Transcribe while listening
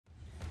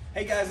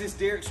Hey guys, it's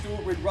Derek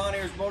Stewart with Ron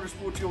Ayers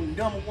Motorsports, your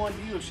 #1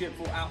 dealership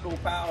for outdoor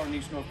power in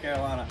East North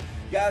Carolina.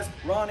 Guys,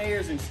 Ron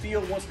Ayers and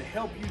Stihl wants to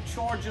help you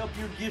charge up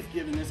your gift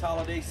giving this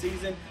holiday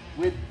season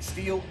with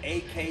Stihl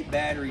AK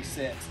battery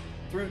sets.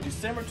 Through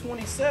December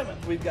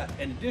 27th, we've got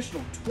an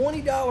additional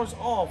 $20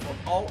 off of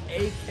all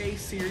AK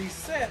series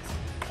sets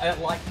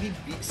like the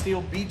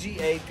Stihl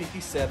BGA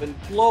 57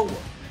 blower.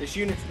 This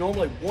unit's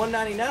normally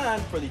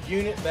 $199 for the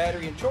unit,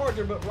 battery, and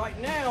charger, but right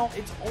now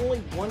it's only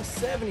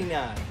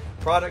 $179.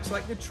 Products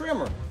like the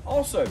trimmer,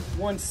 also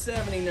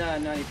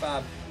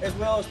 $179.95, as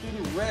well as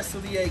through the rest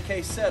of the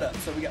AK setup.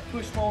 So we got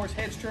push mowers,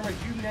 hedge trimmers,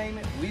 you name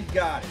it, we've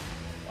got it.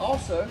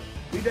 Also,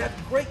 we've got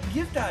great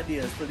gift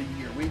ideas for the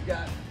year.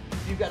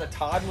 If you've got a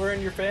toddler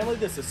in your family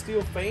that's a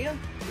Stihl fan,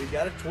 we've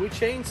got a toy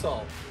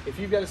chainsaw. If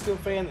you've got a Stihl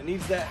fan that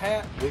needs that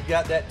hat, we've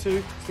got that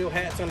too. Stihl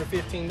hats under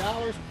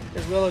 $15,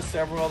 as well as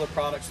several other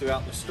products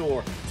throughout the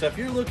store. So if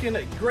you're looking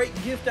at a great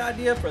gift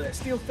idea for that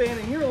Stihl fan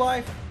in your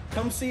life,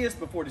 come see us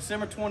before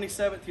December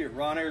 27th here at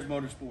Ron Ayers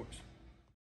Motorsports.